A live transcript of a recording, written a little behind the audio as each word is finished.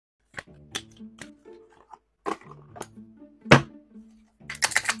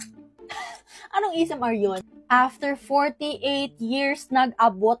Anong ASMR yun? After 48 years,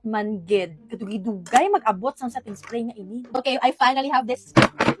 nag-abot man gid. Kadugay mag-abot sa setting spray nga ini. Okay, I finally have this.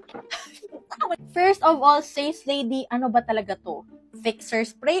 First of all, Says Lady, ano ba talaga to? Fixer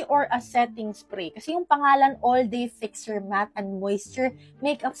spray or a setting spray? Kasi yung pangalan, All Day Fixer Matte and Moisture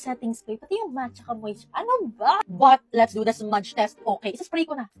Makeup Setting Spray. Pati yung matte tsaka moisture. Ano ba? But, let's do the smudge test. Okay, isa-spray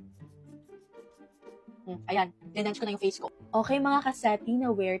ko na. Ayan, dinange ko na yung face ko. Okay mga kaseti,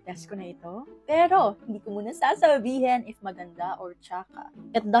 na-wear test ko na ito. Pero, hindi ko muna sasabihin if maganda or tsaka.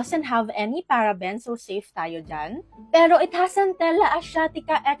 It doesn't have any parabens, so safe tayo dyan. Pero it has Centella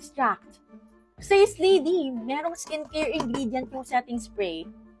asiatica extract. Says Lady, merong skincare ingredient yung setting spray.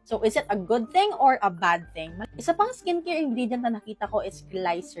 So, is it a good thing or a bad thing? Isa pang skincare ingredient na nakita ko is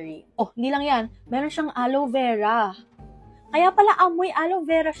glycerin. Oh, hindi lang yan. Meron siyang aloe vera. Kaya pala amoy aloe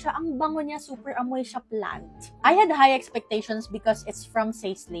vera siya, ang bango niya, super amoy siya plant. I had high expectations because it's from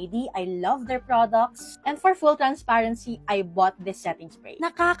Says Lady. I love their products. And for full transparency, I bought this setting spray.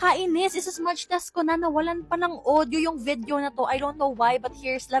 Nakakainis! Isa-smudge test ko na, nawalan pa ng audio yung video na to. I don't know why, but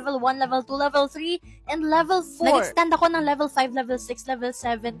here's level 1, level 2, level 3, and level 4. Nag-extend ako ng level 5, level 6, level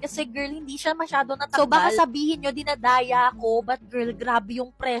 7 kasi girl, hindi siya masyado natanggal. So baka sabihin nyo, dinadaya ako, but girl, grabe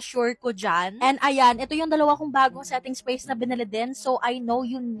yung pressure ko dyan. And ayan, ito yung dalawa kong bagong setting sprays na binili din. So I know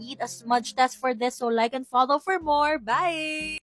you need a smudge test for this. So like and follow for more. Bye!